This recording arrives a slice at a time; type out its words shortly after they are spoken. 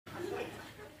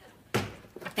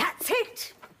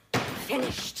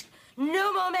finished.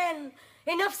 No more men.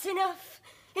 Enough's enough.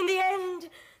 In the end,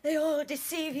 they all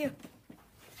deceive you.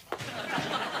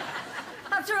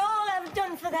 After all I've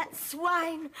done for that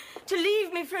swine, to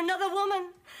leave me for another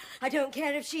woman, I don't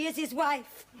care if she is his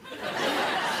wife.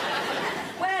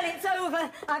 Well, it's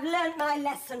over. I've learnt my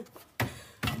lesson.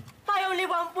 I only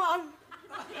want one.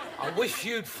 I wish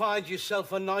you'd find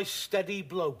yourself a nice, steady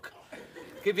bloke.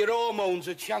 Give your hormones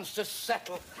a chance to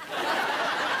settle.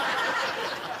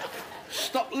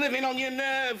 Stop living on your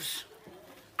nerves.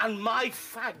 And my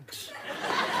fags.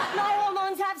 My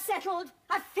hormones have settled.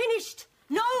 I've finished.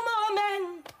 No more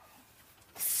men.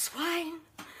 Swine.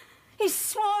 He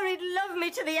swore he'd love me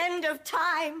to the end of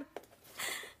time.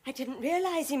 I didn't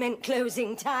realise he meant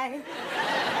closing time.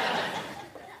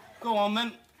 Go on,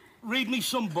 then. Read me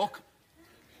some book.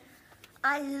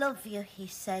 I love you, he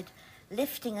said,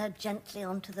 lifting her gently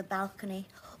onto the balcony.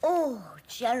 Oh,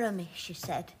 Jeremy, she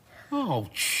said. Oh,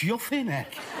 chuffing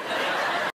heck.